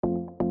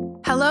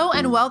Hello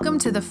and welcome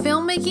to the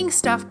Filmmaking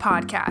Stuff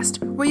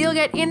podcast, where you'll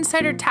get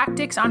insider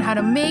tactics on how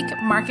to make,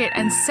 market,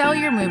 and sell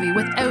your movie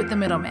without the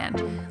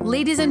middleman.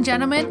 Ladies and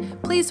gentlemen,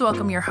 please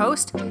welcome your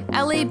host,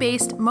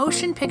 LA-based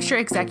motion picture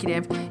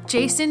executive,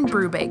 Jason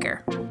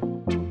Brubaker.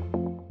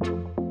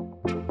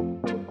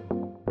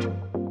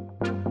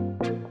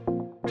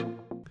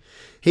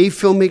 Hey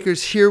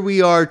filmmakers, here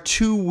we are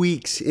 2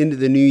 weeks into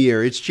the new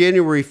year. It's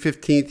January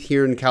 15th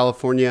here in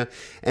California,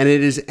 and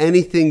it is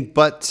anything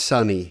but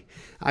sunny.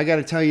 I got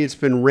to tell you, it's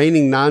been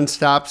raining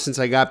nonstop since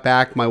I got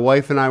back. My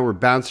wife and I were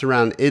bouncing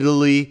around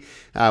Italy.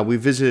 We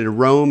visited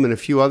Rome and a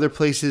few other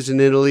places in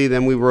Italy.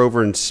 Then we were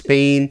over in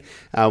Spain.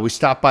 We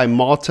stopped by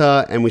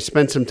Malta, and we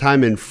spent some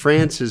time in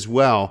France as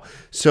well.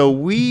 So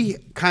we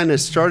kind of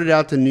started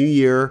out the new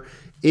year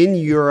in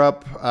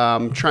Europe,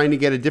 trying to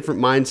get a different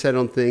mindset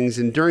on things.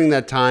 And during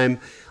that time,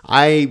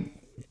 I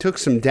took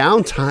some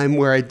downtime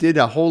where I did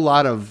a whole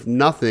lot of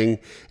nothing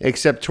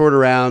except toured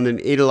around and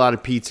ate a lot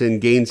of pizza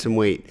and gained some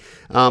weight.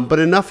 But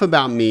enough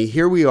about me.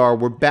 Here we are.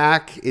 We're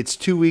back. It's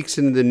 2 weeks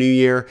into the new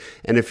year.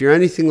 And if you're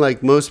anything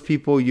like most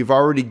people, you've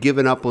already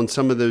given up on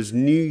some of those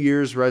New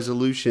Year's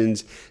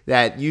resolutions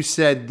that you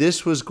said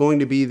this was going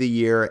to be the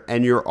year,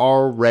 and you're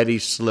already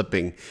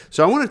slipping.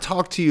 So I want to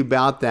talk to you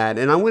about that.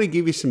 And I want to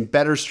give you some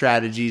better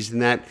strategies than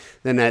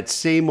that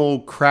same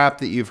old crap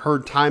that you've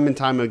heard time and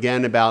time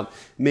again about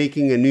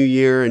making a new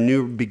year, a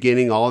new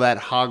beginning, all that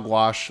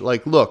hogwash.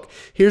 Like, look,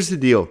 here's the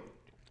deal.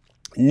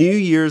 New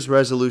Year's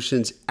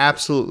resolutions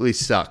absolutely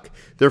suck.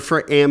 They're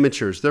for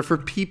amateurs. They're for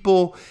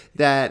people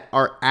that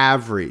are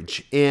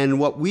average. And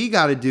what we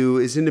got to do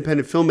as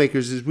independent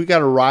filmmakers is we got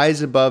to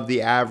rise above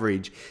the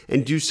average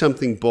and do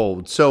something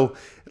bold. So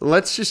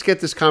let's just get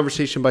this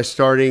conversation by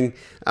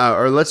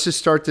let's just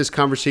start this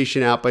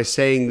conversation out by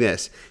saying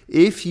this.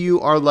 If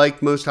you are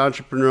like most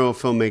entrepreneurial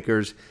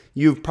filmmakers,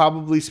 you've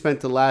probably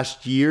spent the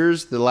last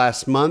years, the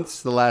last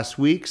months, the last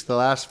weeks, the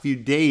last few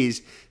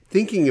days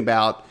thinking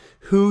about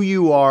who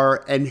you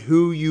are and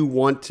who you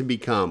want to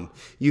become.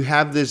 You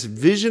have this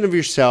vision of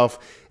yourself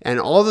and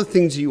all the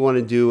things that you want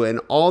to do and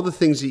all the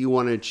things that you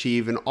want to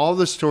achieve and all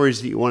the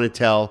stories that you want to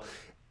tell.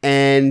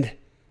 And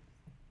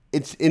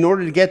it's in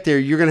order to get there,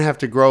 you're going to have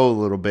to grow a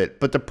little bit.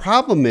 But the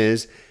problem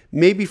is,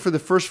 maybe for the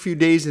first few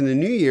days in the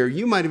new year,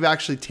 you might have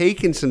actually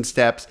taken some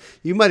steps.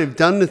 You might have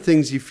done the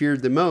things you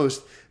feared the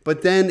most.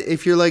 But then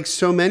if you're like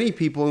so many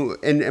people,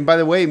 and by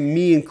the way,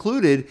 me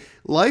included,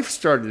 life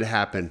started to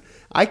happen.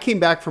 I came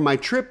back from my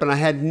trip and I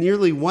had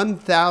nearly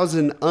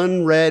 1,000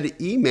 unread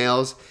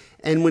emails.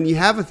 And when you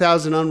have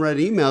 1,000 unread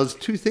emails,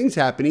 two things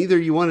happen. Either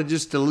you want to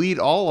just delete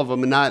all of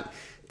them and not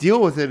deal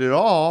with it at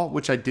all,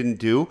 which I didn't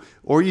do,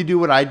 or you do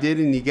what I did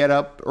and you get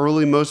up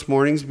early most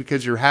mornings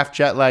because you're half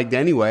jet lagged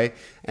anyway,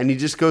 and you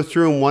just go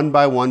through them one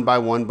by one by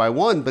one by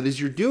one. But as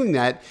you're doing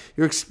that,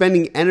 you're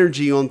expending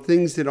energy on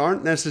things that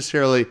aren't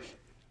necessarily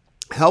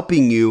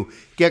helping you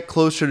get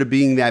closer to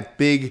being that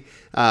big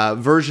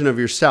version of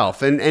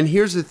yourself. And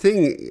here's the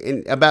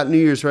thing about New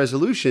Year's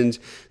resolutions.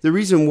 The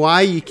reason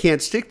why you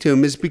can't stick to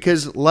them is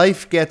because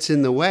life gets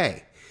in the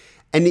way.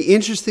 And the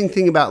interesting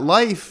thing about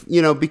life,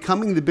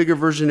 becoming the bigger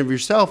version of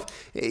yourself,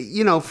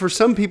 for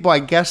some people, I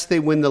guess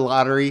they win the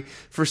lottery.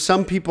 For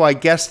some people, I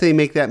guess they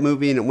make that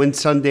movie and it wins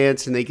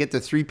Sundance and they get the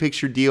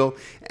 3-picture deal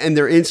and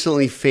they're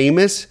instantly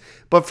famous.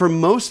 But for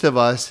most of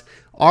us,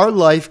 our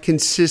life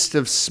consists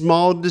of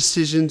small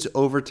decisions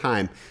over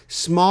time,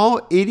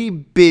 small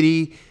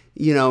itty-bitty,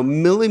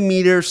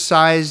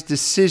 millimeter-sized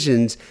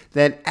decisions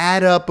that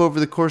add up over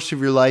the course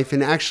of your life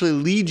and actually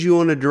lead you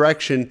on a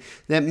direction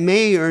that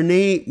may or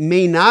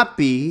may not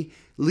be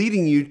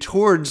leading you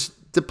towards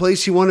the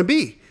place you want to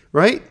be,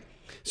 right?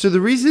 So the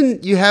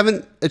reason you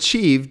haven't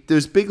achieved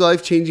those big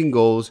life-changing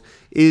goals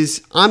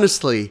is,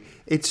 honestly,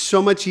 it's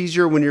so much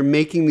easier when you're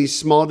making these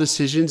small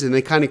decisions and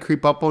they kind of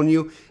creep up on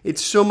you.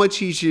 It's so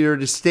much easier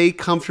to stay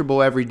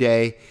comfortable every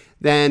day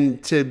than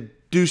to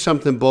do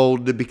something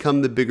bold to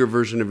become the bigger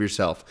version of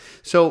yourself.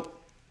 So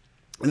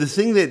the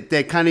thing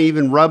that kind of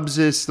even rubs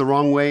this the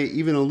wrong way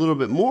even a little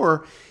bit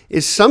more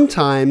is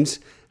sometimes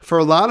for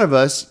a lot of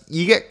us,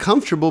 you get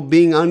comfortable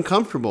being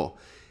uncomfortable.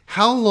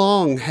 How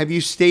long have you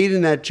stayed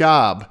in that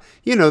job?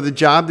 The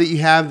job that you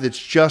have that's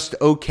just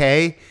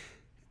okay,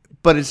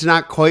 but it's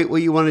not quite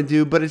what you want to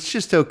do, but it's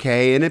just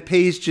okay, and it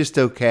pays just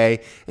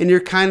okay, and you're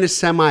kind of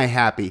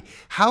semi-happy.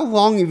 How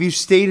long have you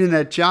stayed in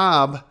that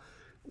job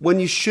when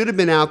you should have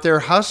been out there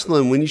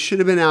hustling, when you should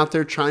have been out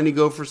there trying to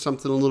go for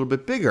something a little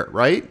bit bigger,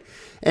 right?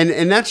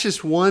 And that's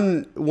just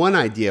one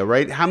idea,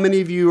 right? How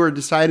many of you are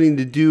deciding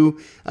to do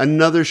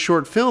another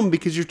short film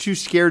because you're too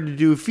scared to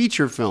do a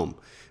feature film?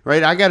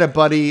 Right? I got a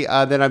buddy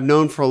that I've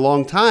known for a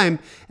long time,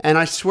 and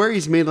I swear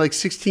he's made like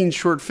 16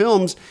 short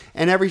films,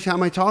 and every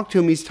time I talk to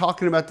him, he's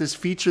talking about this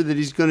feature that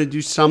he's going to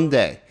do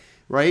someday,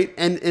 right?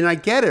 And I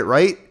get it,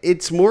 right?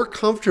 It's more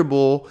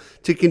comfortable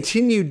to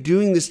continue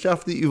doing the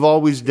stuff that you've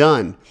always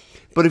done.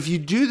 But if you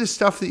do the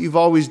stuff that you've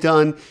always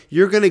done,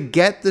 you're going to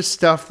get the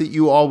stuff that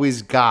you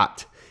always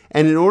got.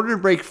 And in order to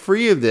break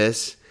free of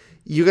this,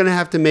 you're going to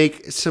have to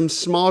make some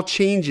small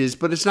changes,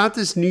 but it's not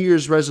this New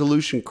Year's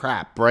resolution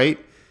crap, right?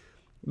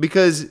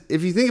 Because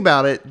if you think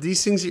about it,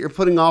 these things that you're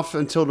putting off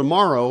until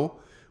tomorrow,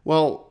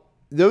 well,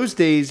 those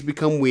days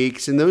become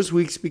weeks, and those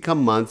weeks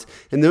become months,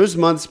 and those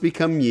months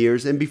become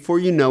years, and before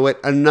you know it,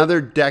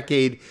 another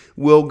decade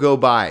will go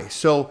by.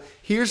 So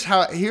here's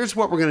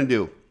what we're gonna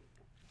do.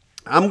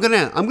 I'm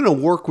gonna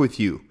work with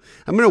you.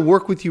 I'm gonna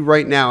work with you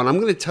right now, and I'm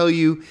gonna tell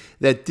you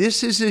that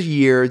this is a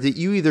year that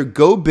you either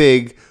go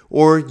big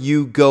or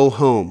you go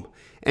home.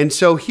 And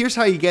so here's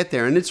how you get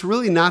there, and it's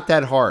really not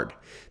that hard.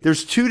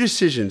 There's two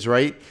decisions,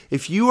 right?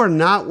 If you are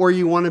not where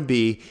you want to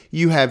be,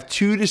 you have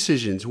two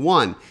decisions.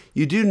 One,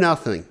 you do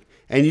nothing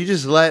and you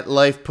just let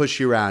life push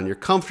you around. You're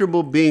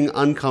comfortable being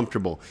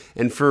uncomfortable.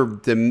 And for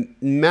the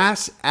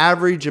mass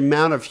average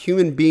amount of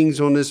human beings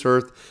on this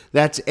earth,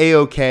 that's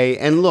A-okay.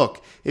 And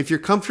look, if you're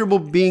comfortable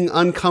being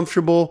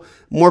uncomfortable,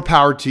 more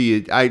power to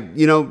you.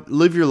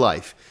 Live your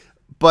life.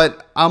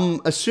 But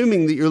I'm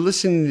assuming that you're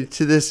listening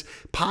to this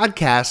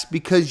podcast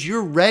because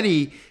you're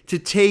ready to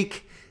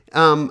take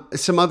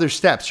some other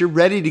steps. You're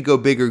ready to go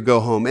big or go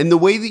home. And the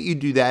way that you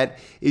do that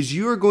is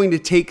you are going to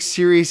take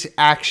serious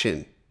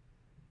action.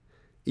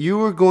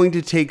 You are going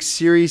to take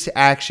serious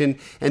action,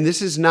 and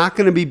this is not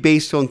going to be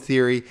based on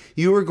theory.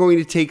 You are going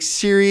to take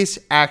serious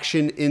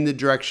action in the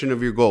direction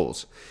of your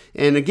goals.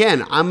 And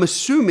again, I'm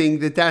assuming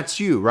that that's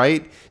you,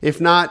 right? If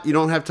not, you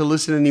don't have to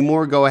listen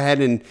anymore. Go ahead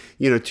and,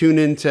 tune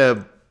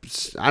into,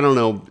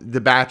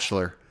 The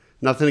Bachelor.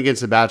 Nothing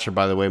against The Bachelor,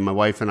 by the way. My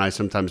wife and I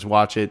sometimes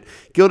watch it.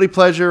 Guilty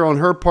pleasure on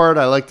her part.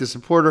 I like to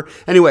support her.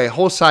 Anyway,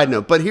 whole side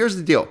note. But here's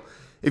the deal.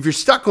 If you're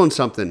stuck on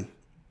something,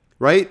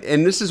 right?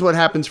 And this is what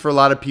happens for a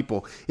lot of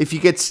people. If you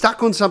get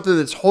stuck on something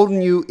that's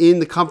holding you in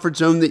the comfort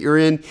zone that you're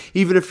in,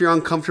 even if you're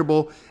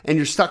uncomfortable and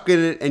you're stuck in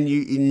it and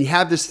you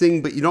have this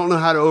thing, but you don't know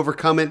how to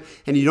overcome it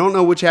and you don't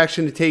know which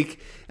action to take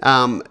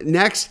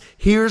next,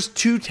 here's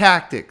two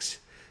tactics.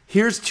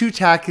 Here's two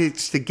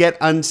tactics to get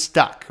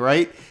unstuck,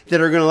 right?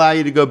 That are going to allow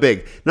you to go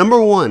big. Number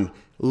one,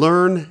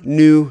 learn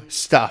new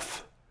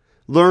stuff.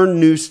 Learn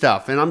new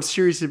stuff. And I'm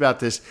serious about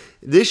this.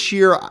 This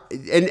year,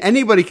 and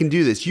anybody can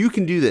do this. You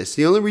can do this.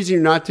 The only reason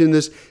you're not doing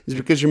this is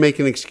because you're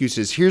making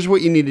excuses. Here's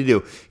what you need to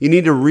do. You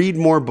need to read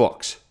more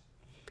books.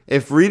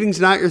 If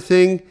reading's not your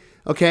thing,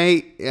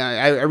 okay,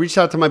 I reached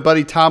out to my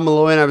buddy Tom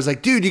Malloy and I was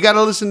like, dude, you got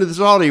to listen to this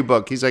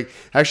audiobook. He's like,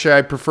 actually,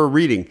 I prefer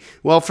reading.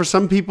 Well, for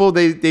some people,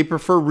 they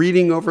prefer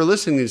reading over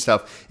listening to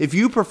stuff. If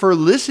you prefer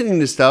listening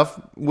to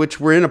stuff, which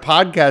we're in a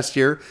podcast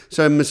here,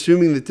 so I'm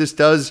assuming that this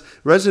does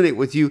resonate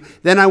with you,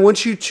 then I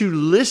want you to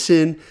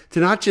listen to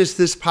not just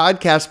this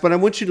podcast, but I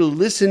want you to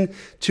listen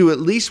to at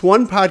least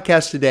one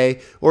podcast a day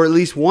or at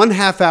least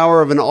 1/2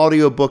 hour of an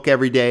audiobook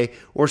every day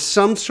or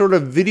some sort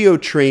of video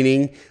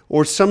training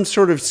or some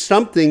sort of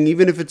something,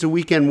 even if it's a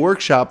weekend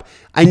workshop.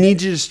 I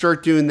need you to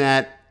start doing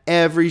that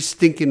every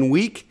stinking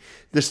week.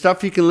 The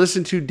stuff you can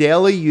listen to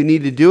daily, you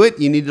need to do it.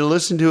 You need to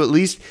listen to at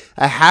least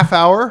 1/2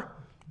 hour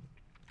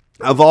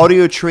of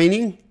audio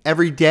training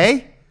every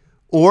day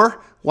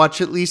or watch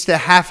at least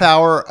 1/2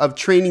 hour of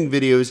training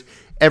videos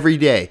every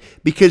day,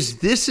 because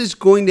this is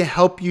going to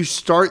help you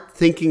start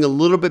thinking a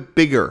little bit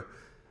bigger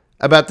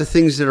about the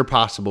things that are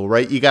possible,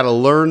 right? You got to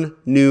learn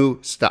new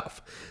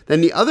stuff. Then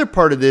the other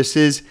part of this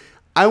is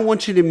I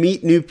want you to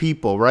meet new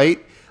people,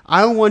 right?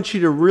 I want you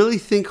to really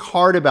think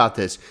hard about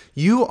this.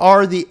 You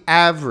are the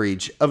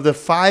average of the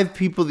 5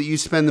 people that you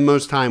spend the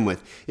most time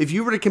with. If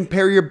you were to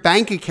compare your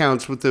bank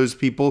accounts with those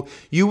people,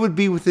 you would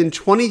be within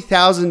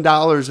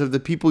 $20,000 of the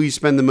people you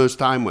spend the most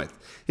time with.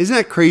 Isn't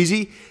that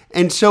crazy?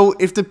 And so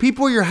if the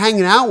people you're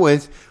hanging out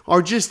with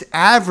are just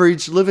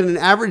average, living an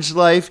average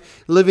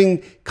life,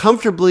 living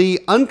comfortably,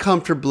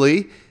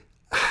 uncomfortably,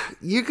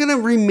 you're going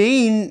to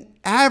remain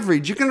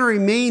average. You're going to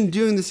remain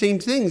doing the same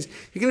things.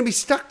 You're going to be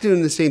stuck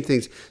doing the same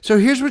things. So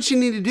here's what you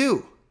need to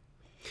do.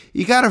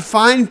 You got to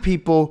find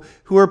people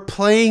who are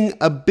playing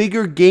a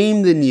bigger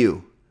game than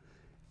you.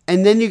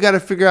 And then you got to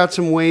figure out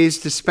some ways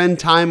to spend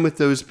time with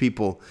those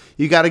people.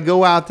 You got to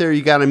go out there.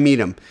 You got to meet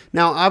them.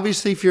 Now,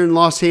 obviously, if you're in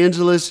Los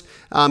Angeles,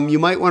 you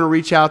might want to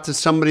reach out to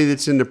somebody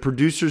that's in the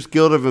Producers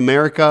Guild of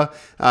America.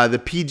 The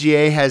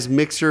PGA has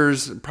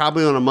mixers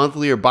probably on a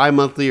monthly or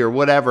bi-monthly or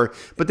whatever,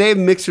 but they have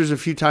mixers a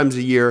few times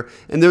a year,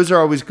 and those are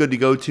always good to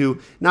go to,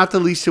 not the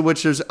least of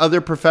which there's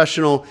other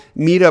professional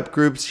meetup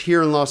groups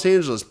here in Los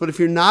Angeles. But if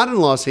you're not in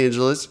Los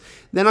Angeles,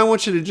 then I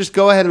want you to just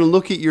go ahead and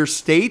look at your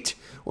state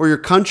or your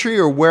country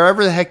or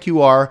wherever the heck you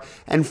are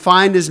and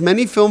find as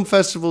many film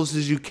festivals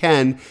as you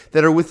can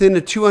that are within a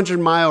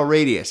 200-mile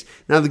radius.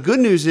 Now, the good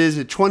news is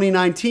at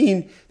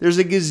 2019, there's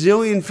a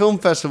gazillion film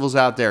festivals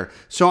out there.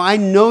 So I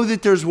know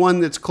that there's one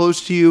that's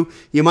close to you.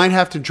 You might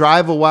have to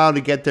drive a while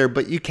to get there,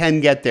 but you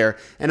can get there.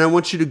 And I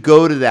want you to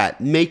go to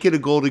that. Make it a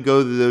goal to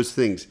go to those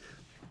things.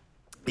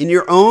 In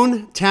your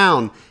own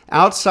town,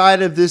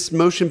 outside of this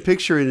motion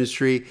picture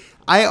industry,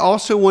 I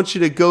also want you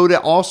to go to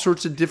all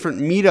sorts of different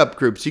meetup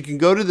groups. You can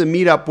go to the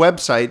meetup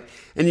website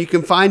and you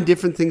can find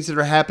different things that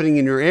are happening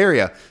in your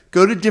area.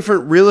 Go to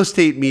different real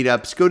estate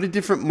meetups. Go to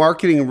different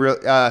marketing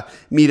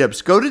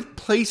meetups. Go to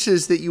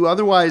places that you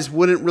otherwise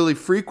wouldn't really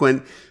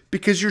frequent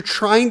because you're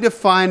trying to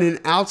find an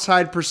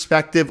outside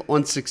perspective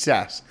on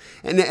success.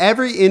 And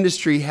every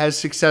industry has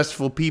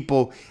successful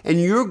people, and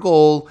your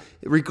goal,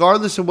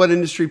 regardless of what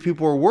industry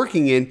people are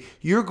working in,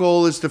 your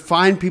goal is to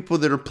find people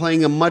that are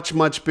playing a much,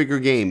 much bigger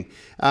game.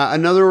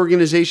 Another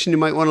organization you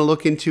might want to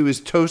look into is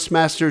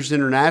Toastmasters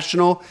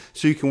International,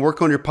 so you can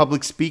work on your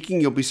public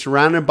speaking. You'll be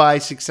surrounded by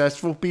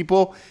successful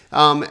people.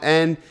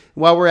 And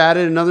while we're at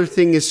it, another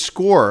thing is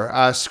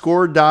SCORE,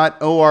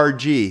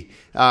 score.org,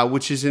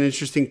 which is an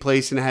interesting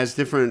place and has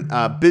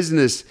different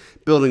business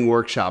building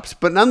workshops.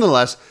 But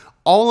nonetheless,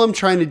 all I'm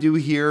trying to do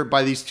here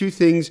by these two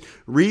things,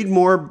 read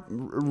more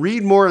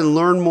and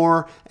learn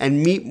more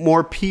and meet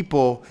more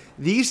people,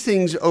 these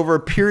things over a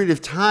period of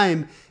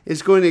time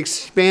is going to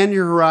expand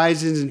your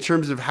horizons in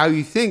terms of how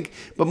you think.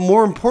 But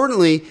more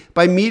importantly,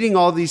 by meeting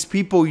all these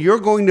people,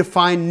 you're going to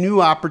find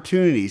new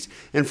opportunities.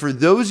 And for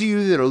those of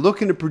you that are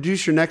looking to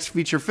produce your next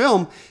feature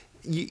film,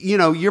 you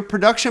know, your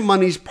production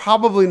money is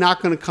probably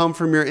not going to come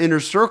from your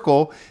inner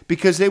circle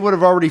because they would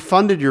have already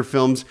funded your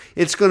films.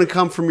 It's going to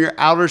come from your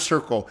outer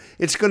circle.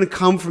 It's going to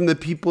come from the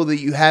people that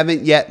you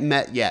haven't yet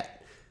met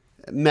yet.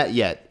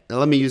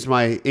 Let me use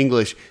my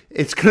English.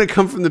 It's going to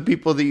come from the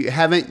people that you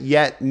haven't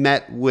yet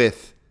met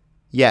with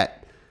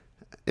yet,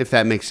 if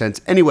that makes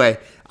sense. Anyway,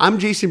 I'm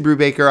Jason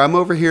Brubaker. I'm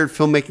over here at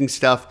Filmmaking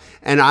Stuff,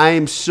 and I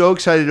am so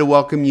excited to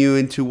welcome you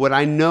into what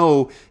I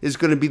know is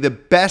going to be the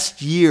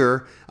best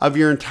year of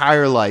your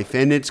entire life.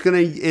 And it's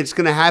going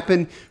to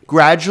happen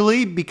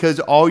gradually because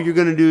all you're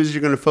going to do is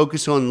you're going to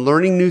focus on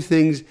learning new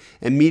things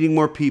and meeting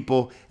more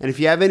people. And if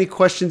you have any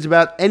questions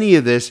about any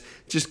of this,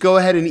 just go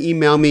ahead and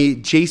email me,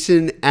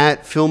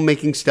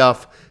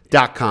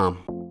 jason@filmmakingstuff.com.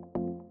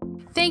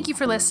 Thank you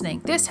for listening.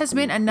 This has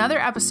been another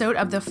episode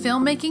of the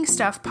Filmmaking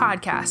Stuff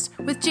podcast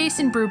with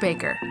Jason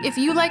Brubaker. If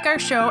you like our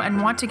show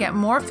and want to get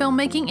more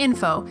filmmaking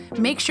info,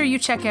 make sure you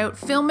check out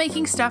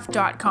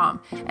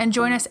filmmakingstuff.com and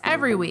join us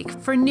every week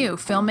for new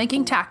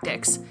filmmaking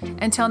tactics.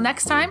 Until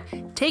next time,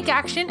 take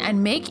action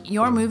and make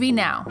your movie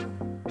now.